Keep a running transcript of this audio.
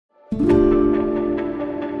Time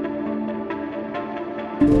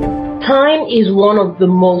is one of the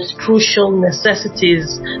most crucial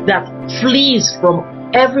necessities that flees from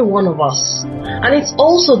every one of us. And it's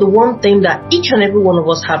also the one thing that each and every one of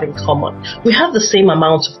us have in common. We have the same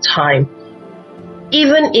amount of time.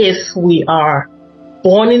 Even if we are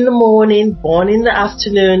born in the morning, born in the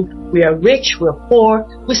afternoon, we are rich, we're poor,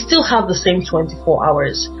 we still have the same 24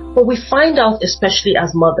 hours. But we find out, especially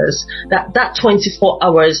as mothers, that 24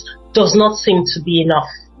 hours does not seem to be enough.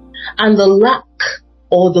 And the lack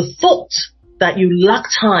or the thought that you lack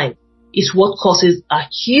time is what causes a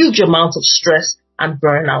huge amount of stress and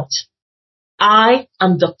burnout. I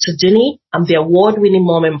am Dr. Dini. I'm the award-winning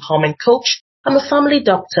mom empowerment coach. I'm a family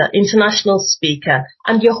doctor, international speaker,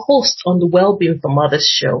 and your host on the Wellbeing for Mothers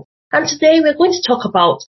show. And today we're going to talk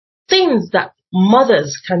about things that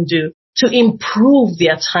mothers can do to improve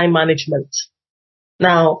their time management.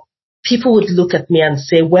 Now, people would look at me and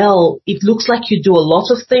say, well, it looks like you do a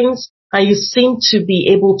lot of things and you seem to be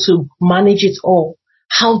able to manage it all.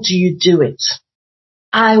 How do you do it?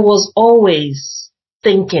 I was always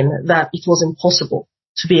thinking that it was impossible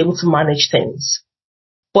to be able to manage things.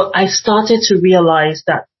 But I started to realize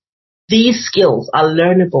that these skills are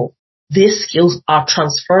learnable. These skills are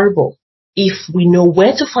transferable if we know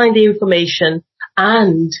where to find the information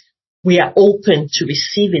and we are open to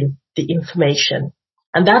receiving the information.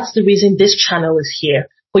 And that's the reason this channel is here,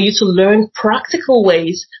 for you to learn practical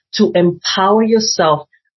ways to empower yourself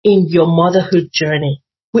in your motherhood journey.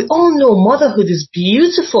 We all know motherhood is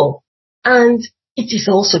beautiful and it is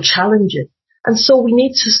also challenging. And so we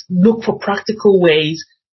need to look for practical ways,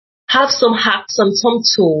 have some hacks and some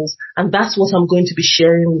tools, and that's what I'm going to be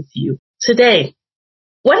sharing with you today.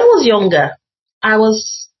 When I was younger, I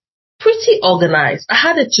was pretty organized. I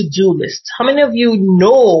had a to-do list. How many of you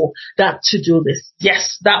know that to-do list?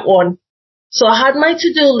 Yes, that one. So I had my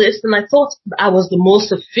to-do list and I thought I was the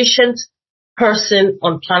most efficient person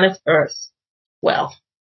on planet Earth. Well,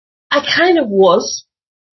 I kind of was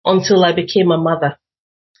until I became a mother.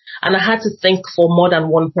 And I had to think for more than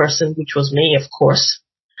one person, which was me, of course.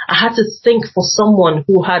 I had to think for someone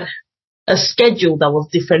who had a schedule that was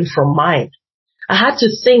different from mine. I had to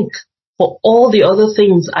think for all the other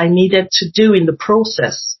things I needed to do in the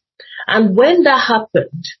process. And when that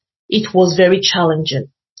happened, it was very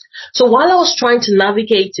challenging. So while I was trying to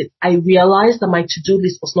navigate it, I realized that my to-do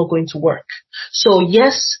list was not going to work. So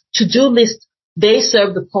yes, to-do lists, they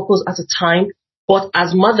serve the purpose at a time, but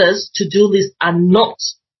as mothers, to-do lists are not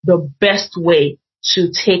the best way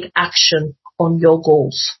to take action on your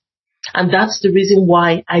goals. And that's the reason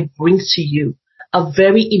why I bring to you a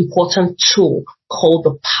very important tool called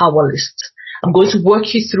the Power List. I'm going to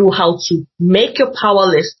work you through how to make your Power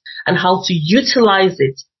List and how to utilize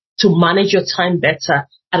it to manage your time better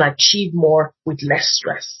and achieve more with less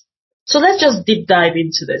stress. So let's just deep dive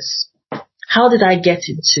into this. How did I get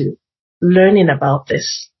into learning about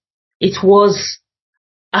this? It was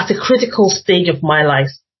at a critical stage of my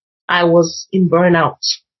life. I was in burnout.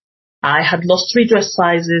 I had lost 3 dress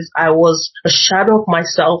sizes. I was a shadow of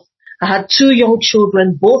myself. I had 2 young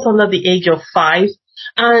children, both under the age of 5,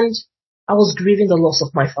 and I was grieving the loss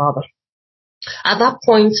of my father. At that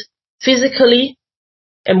point, physically,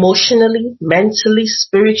 emotionally, mentally,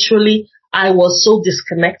 spiritually, I was so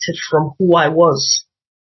disconnected from who I was.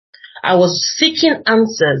 I was seeking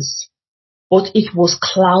answers, but it was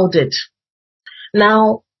clouded.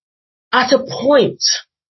 Now, at a point,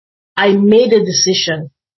 I made a decision.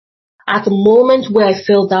 At the moment where I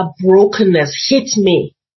felt that brokenness hit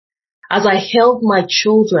me, as I held my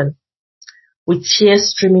children with tears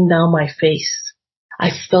streaming down my face, I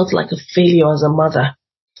felt like a failure as a mother.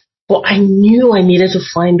 But I knew I needed to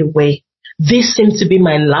find a way. This seemed to be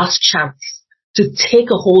my last chance to take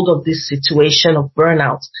a hold of this situation of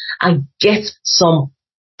burnout and get some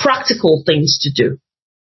practical things to do.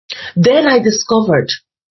 Then I discovered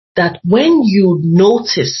that when you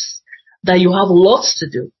notice that you have lots to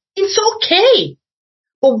do, it's okay.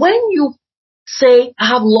 But when you say, I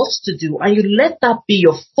have lots to do, and you let that be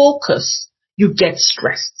your focus, you get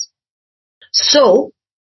stressed. So,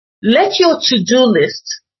 let your to-do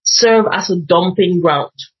list serve as a dumping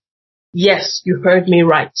ground. Yes, you heard me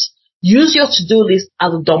right. Use your to-do list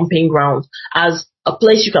as a dumping ground, as a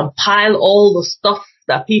place you can pile all the stuff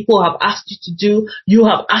that people have asked you to do, you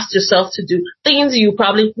have asked yourself to do, things you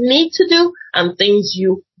probably need to do, and things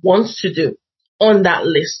you want to do on that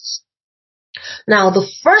list. Now, the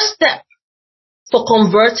first step for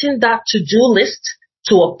converting that to-do list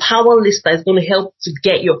to a power list that is going to help to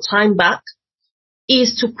get your time back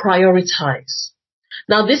is to prioritize.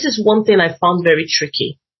 Now, this is one thing I found very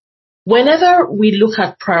tricky. Whenever we look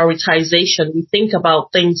at prioritization, we think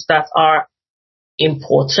about things that are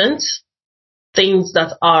important, things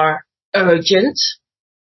that are urgent,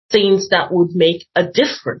 things that would make a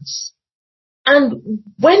difference. And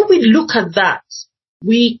when we look at that,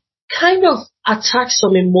 we kind of attach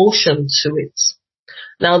some emotion to it.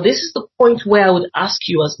 Now, this is the point where I would ask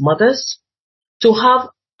you as mothers to have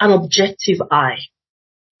an objective eye.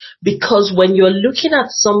 Because when you're looking at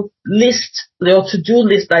some list, your to-do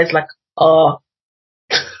list that is like a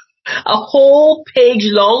whole page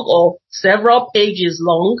long or several pages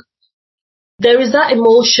long, there is that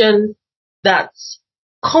emotion that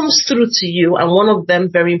comes through to you, and one of them,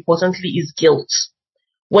 very importantly, is guilt.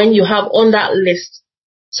 When you have on that list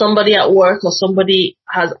somebody at work or somebody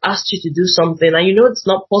has asked you to do something and you know it's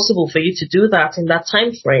not possible for you to do that in that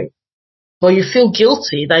time frame, but you feel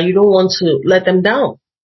guilty that you don't want to let them down.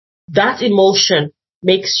 That emotion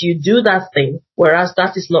makes you do that thing, whereas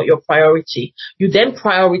that is not your priority. You then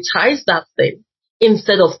prioritize that thing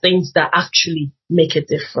instead of things that actually make a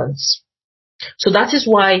difference. So that is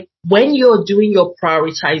why when you're doing your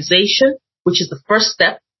prioritization, which is the first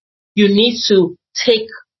step, you need to take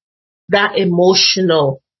that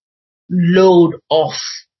emotional load off.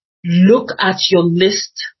 Look at your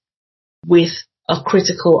list with a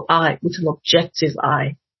critical eye, with an objective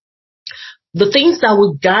eye. The things that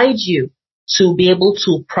will guide you to be able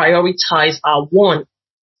to prioritize are, one,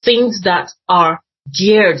 things that are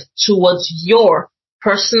geared towards your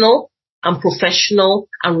personal and professional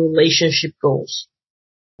and relationship goals.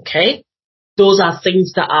 Okay? Those are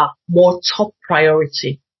things that are more top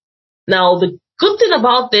priority. Now, the good thing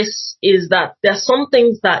about this is that there are some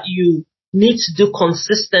things that you need to do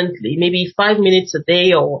consistently, maybe 5 minutes a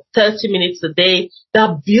day or 30 minutes a day,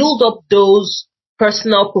 that build up those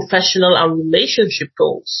personal, professional, and relationship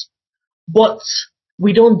goals. But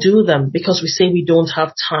we don't do them because we say we don't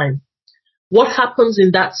have time. What happens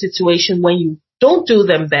in that situation when you don't do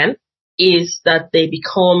them then is that they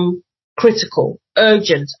become critical,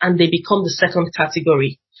 urgent, and they become the second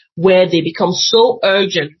category, where they become so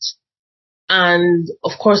urgent and,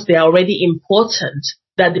 of course, they are already important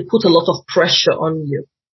that they put a lot of pressure on you.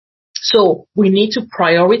 So we need to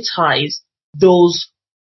prioritize those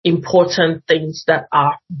important things that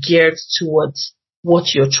are geared towards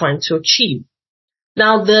what you're trying to achieve.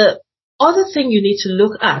 Now, the other thing you need to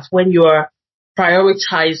look at when you're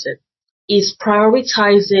prioritizing is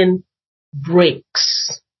prioritizing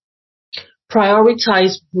breaks.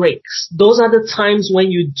 Prioritize breaks. Those are the times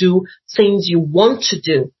when you do things you want to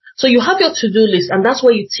do. So you have your to-do list, and that's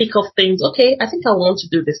where you tick off things. Okay, I think I want to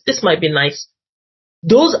do this. This might be nice.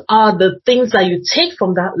 Those are the things that you take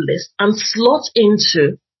from that list and slot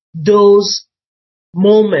into those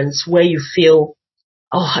moments where you feel,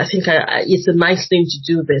 oh, I think it's a nice thing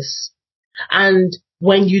to do this. And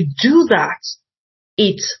when you do that,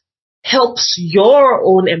 it helps your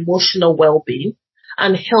own emotional well-being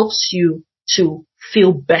and helps you to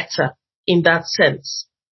feel better in that sense.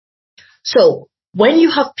 So when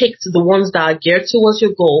you have picked the ones that are geared towards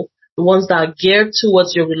your goal, the ones that are geared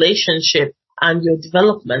towards your relationship and your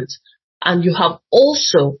development, and you have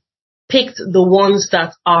also picked the ones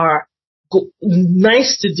that are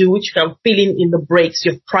nice to do, which you can fill in the breaks,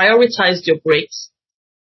 you've prioritized your breaks,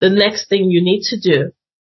 the next thing you need to do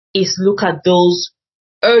is look at those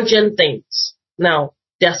urgent things. Now,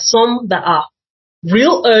 there are some that are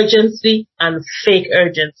real urgency and fake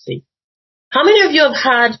urgency. How many of you have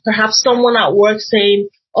had perhaps someone at work saying,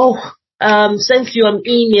 sent you an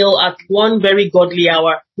email at one very godly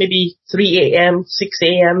hour, maybe 3 a.m., 6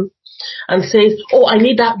 a.m., and says, oh, I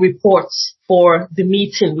need that report for the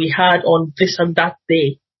meeting we had on this and that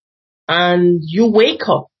day. And you wake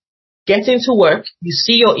up, get into work, you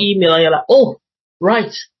see your email, and you're like, oh,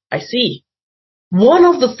 right, I see. One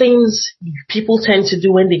of the things people tend to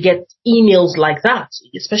do when they get emails like that,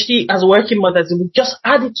 especially as working mothers, is we just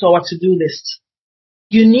add it to our to-do list.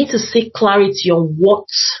 You need to seek clarity on what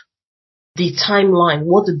the timeline,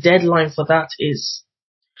 what the deadline for that is.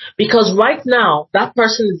 Because right now, that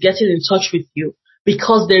person is getting in touch with you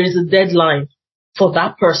because there is a deadline for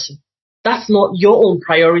that person. That's not your own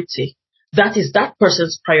priority. That is that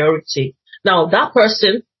person's priority. Now, that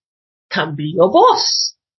person can be your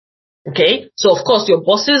boss. Okay, so of course your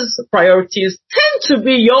boss's priorities tend to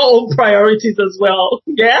be your own priorities as well.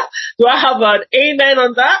 Yeah, do I have an amen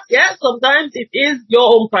on that? Yeah, sometimes it is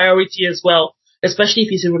your own priority as well, especially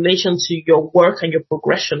if it's in relation to your work and your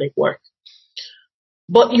progression at work.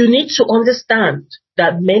 But you need to understand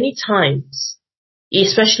that many times,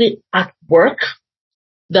 especially at work,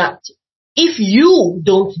 that if you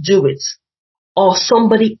don't do it, or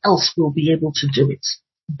somebody else will be able to do it,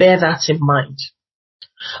 bear that in mind.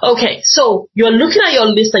 Okay, so you're looking at your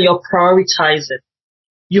list and you're prioritizing.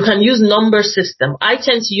 You can use number system. I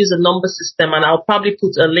tend to use a number system, and I'll probably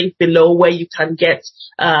put a link below where you can get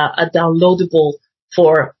a downloadable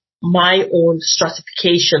for my own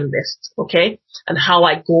stratification list, okay? And how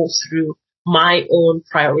I go through my own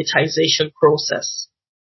prioritization process.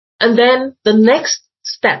 And then the next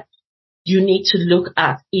step you need to look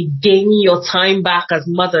at in gaining your time back as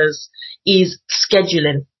mothers is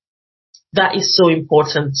scheduling. That is so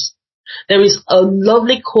important. There is a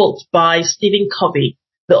lovely quote by Stephen Covey,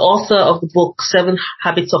 the author of the book 7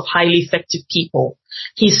 Habits of Highly Effective People.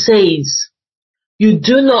 He says, you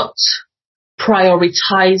do not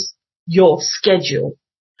prioritize your schedule.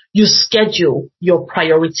 You schedule your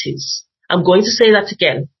priorities. I'm going to say that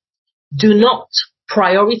again. Do not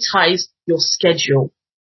prioritize your schedule.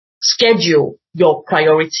 Schedule your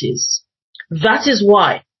priorities. That is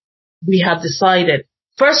why we have decided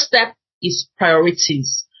first step is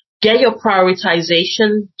priorities. Get your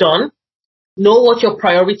prioritization done. Know what your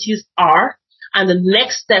priorities are. And the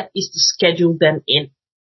next step is to schedule them in.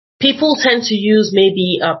 People tend to use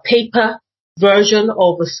maybe a paper version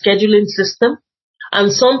of a scheduling system.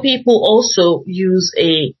 And some people also use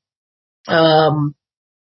a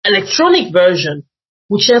electronic version,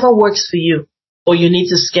 whichever works for you, or you need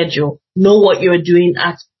to schedule. Know what you're doing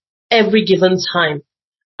at every given time.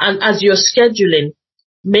 And as you're scheduling,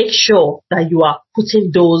 make sure that you are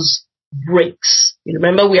putting those breaks. You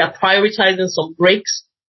remember, we are prioritizing some breaks.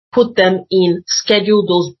 Put them in, schedule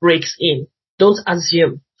those breaks in. Don't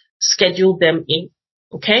assume, schedule them in.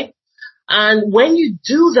 Okay? And when you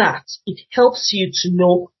do that, it helps you to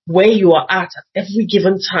know where you are at every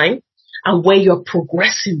given time and where you're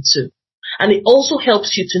progressing to. And it also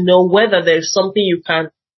helps you to know whether there's something you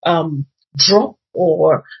can drop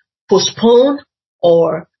or postpone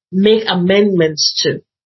or make amendments to.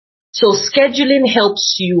 So scheduling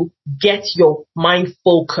helps you get your mind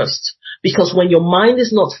focused, because when your mind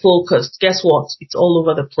is not focused, guess what? It's all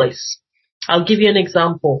over the place. I'll give you an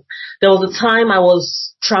example. There was a time I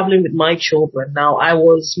was traveling with my children. Now I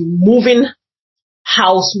was moving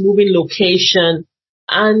house, moving location,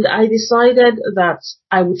 and I decided that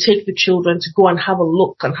I would take the children to go and have a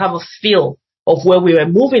look and have a feel of where we were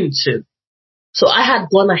moving to. So I had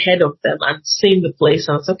gone ahead of them and seen the place,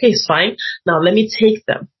 and I said, okay, it's fine. Now let me take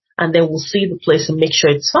them, and then we'll see the place and make sure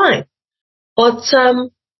it's fine. But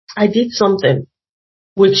I did something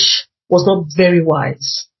which was not very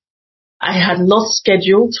wise. I had not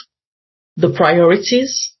scheduled the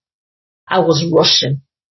priorities. I was rushing.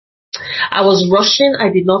 I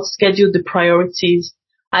did not schedule the priorities.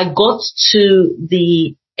 I got to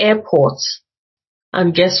the airport,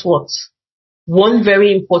 and guess what? One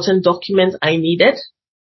very important document I needed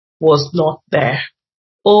was not there.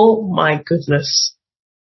 Oh my goodness.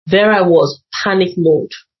 There I was, panic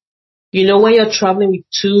mode. You know, when you're traveling with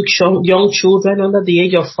two young children under the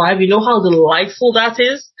age of 5, you know how delightful that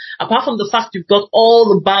is? Apart from the fact you've got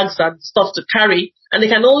all the bags and stuff to carry, and they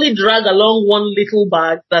can only drag along one little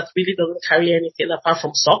bag that really doesn't carry anything apart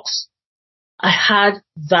from socks. I had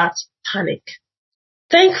that panic.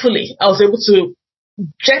 Thankfully, I was able to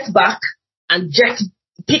jet back and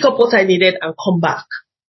pick up what I needed and come back.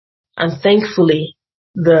 And thankfully,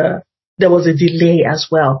 there was a delay as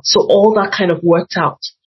well. So all that kind of worked out.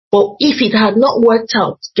 But if it had not worked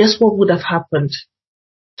out, guess what would have happened?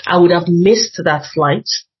 I would have missed that flight.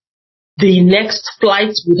 The next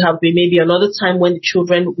flight would have been maybe another time when the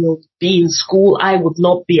children will be in school. I would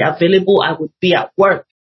not be available. I would be at work.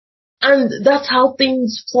 And that's how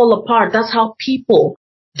things fall apart. That's how people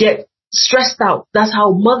get stressed out. That's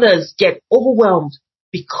how mothers get overwhelmed,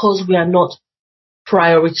 because we are not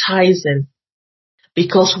prioritizing,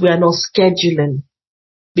 because we are not scheduling,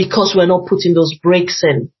 because we're not putting those breaks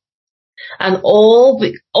in. And all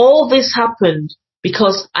this happened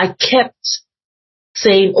because I kept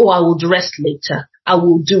saying, oh, I will rest later. I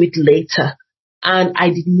will do it later. And I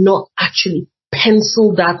did not actually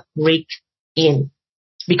pencil that break in.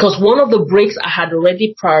 Because one of the breaks I had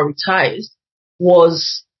already prioritized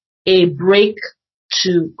was a break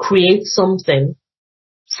to create something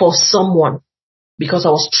for someone, because I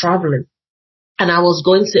was traveling. And I was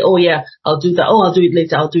going to say, oh yeah, I'll do that. Oh, I'll do it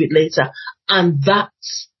later. I'll do it later. And that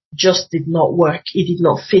just did not work. It did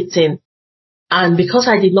not fit in. And because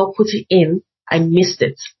I did not put it in, I missed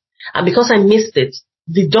it. And because I missed it,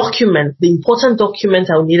 the important document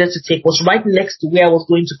I needed to take was right next to where I was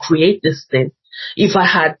going to create this thing. If I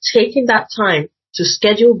had taken that time to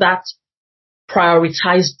schedule that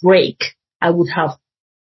prioritized break, I would have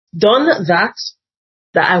done that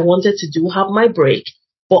I wanted to do, have my break,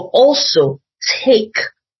 but also take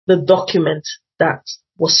the document that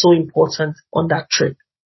was so important on that trip.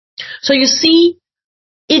 So you see,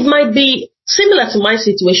 it might be similar to my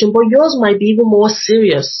situation, but yours might be even more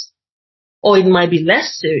serious, or it might be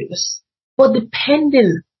less serious. But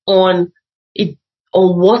depending on it,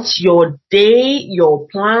 on what your day, your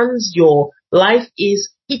plans, your life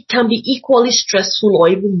is, it can be equally stressful or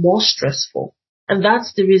even more stressful. And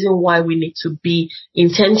that's the reason why we need to be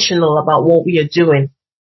intentional about what we are doing.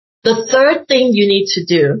 The third thing you need to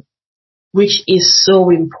do, which is so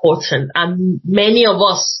important, and many of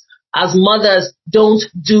us as mothers don't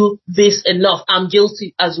do this enough. I'm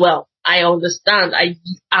guilty as well. I understand.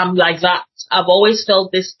 I'm like that. I've always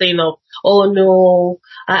felt this thing of, oh no,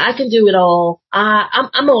 I can do it all.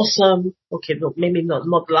 I'm awesome. Okay, no, maybe not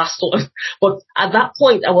the last one. But at that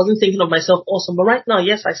point, I wasn't thinking of myself awesome. But right now,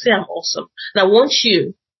 yes, I say I'm awesome. And I want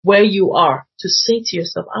you, where you are, to say to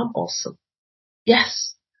yourself, I'm awesome.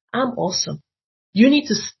 Yes, I'm awesome. You need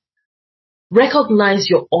to recognize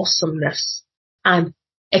your awesomeness and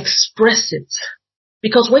express it.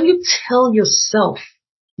 Because when you tell yourself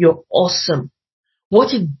you're awesome,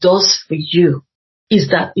 what it does for you is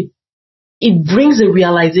that it brings a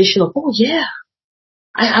realization of, oh yeah,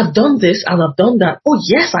 I've done this and I've done that. Oh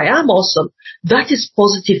yes, I am awesome. That is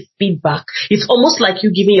positive feedback. It's almost like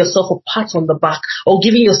you giving yourself a pat on the back or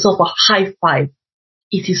giving yourself a high five.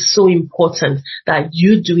 It is so important that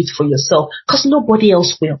you do it for yourself because nobody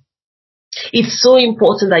else will. It's so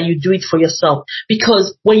important that you do it for yourself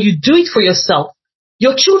because when you do it for yourself,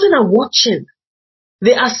 your children are watching.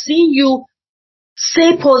 They are seeing you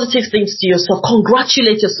say positive things to yourself,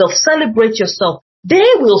 congratulate yourself, celebrate yourself. They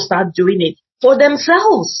will start doing it for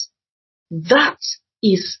themselves. That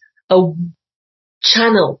is a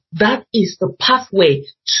channel. That is the pathway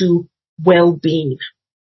to well-being.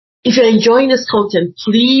 If you're enjoying this content,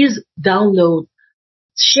 please download,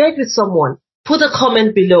 share it with someone, put a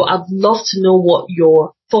comment below. I'd love to know what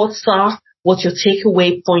your thoughts are, what your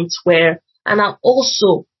takeaway points were, and I'd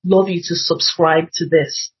also love you to subscribe to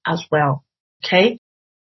this as well. Okay?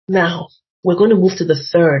 Now, we're going to move to the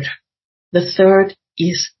third. The third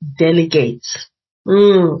is delegate.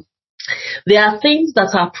 There are things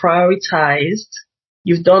that are prioritized.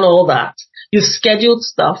 You've done all that. You've scheduled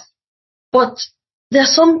stuff. But there are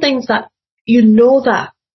some things that you know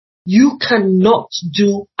that you cannot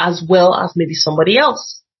do as well as maybe somebody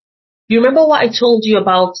else. You remember what I told you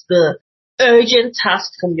about the urgent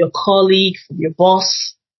task from your colleague, from your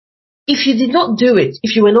boss? If you did not do it,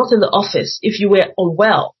 if you were not in the office, if you were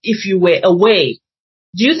unwell, if you were away,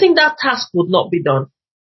 do you think that task would not be done?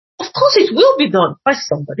 Of course it will be done by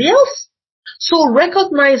somebody else. So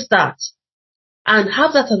recognize that and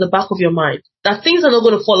have that at the back of your mind, that things are not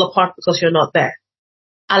going to fall apart because you're not there.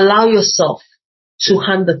 Allow yourself to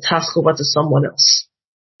hand the task over to someone else.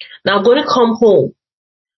 Now I'm going to come home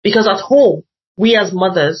because at home, we as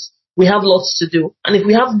mothers, we have lots to do. And if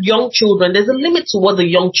we have young children, there's a limit to what the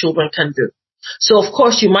young children can do. So of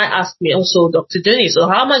course you might ask me also, Dr. Duni, so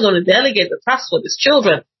how am I going to delegate the task for these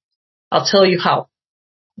children? I'll tell you how.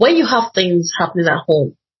 When you have things happening at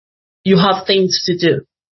home, you have things to do.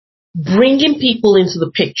 Bringing people into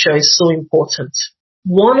the picture is so important.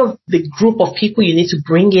 One of the group of people you need to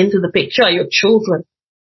bring into the picture are your children.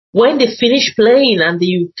 When they finish playing and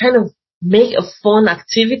you kind of make a fun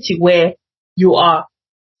activity where you are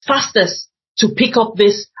fastest to pick up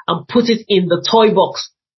this and put it in the toy box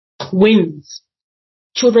wins.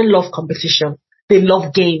 Children love competition. They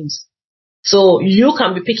love games. So you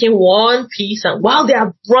can be picking one piece and while they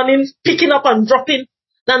are running, picking up and dropping.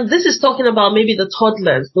 Now this is talking about maybe the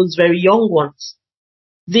toddlers, those very young ones.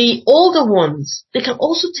 The older ones, they can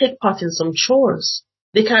also take part in some chores.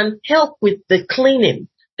 They can help with the cleaning.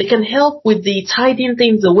 They can help with the tidying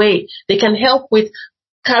things away. They can help with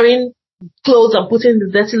carrying clothes and putting in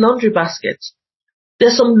the dirty laundry basket.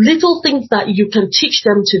 There's some little things that you can teach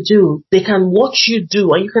them to do. They can watch you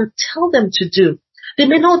do and you can tell them to do. They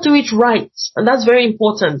may not do it right, and that's very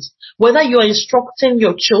important. Whether you're instructing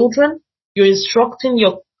your children, you're instructing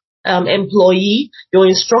your employee, you're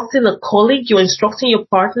instructing a colleague, you're instructing your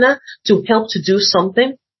partner to help to do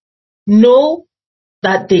something, know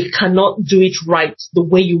that they cannot do it right the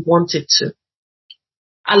way you want it to.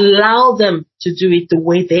 Allow them to do it the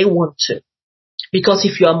way they want to. Because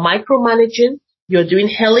if you are micromanaging, you're doing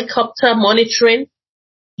helicopter monitoring,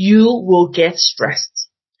 you will get stressed.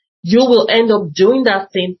 You will end up doing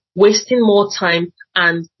that thing, wasting more time,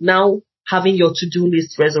 and now having your to-do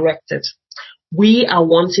list resurrected. We are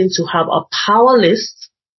wanting to have a power list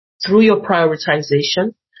through your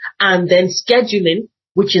prioritization, and then scheduling,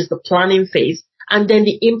 which is the planning phase, and then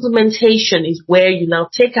the implementation is where you now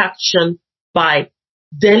take action by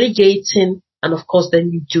delegating, and of course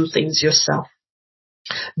then you do things yourself.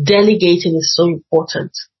 Delegating is so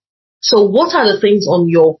important. So what are the things on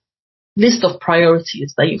your list of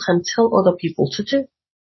priorities that you can tell other people to do?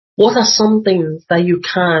 What are some things that you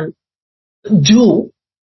can do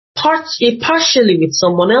partially with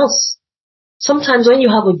someone else? Sometimes when you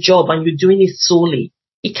have a job and you're doing it solely,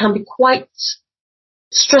 it can be quite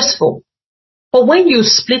stressful. But when you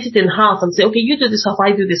split it in half and say, okay, you do this half,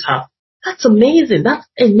 I do this half, that's amazing. That's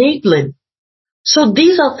enabling. So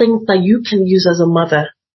these are things that you can use as a mother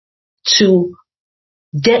to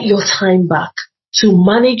get your time back, to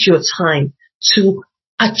manage your time, to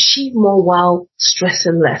achieve more while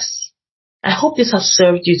stressing less. I hope this has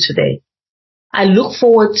served you today. I look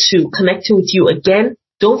forward to connecting with you again.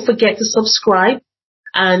 Don't forget to subscribe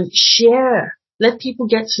and share. Let people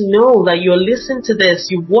get to know that you're listening to this,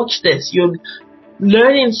 you've watched this, you're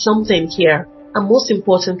learning something here. And most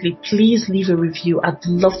importantly, please leave a review. I'd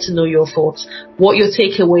love to know your thoughts, what your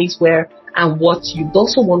takeaways were, and what you'd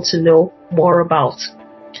also want to know more about.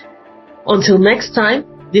 Until next time,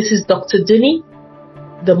 this is Dr. Dunni,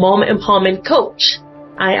 the Mom Empowerment Coach.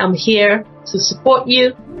 I am here to support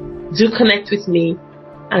you. Do connect with me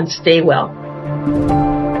and stay well.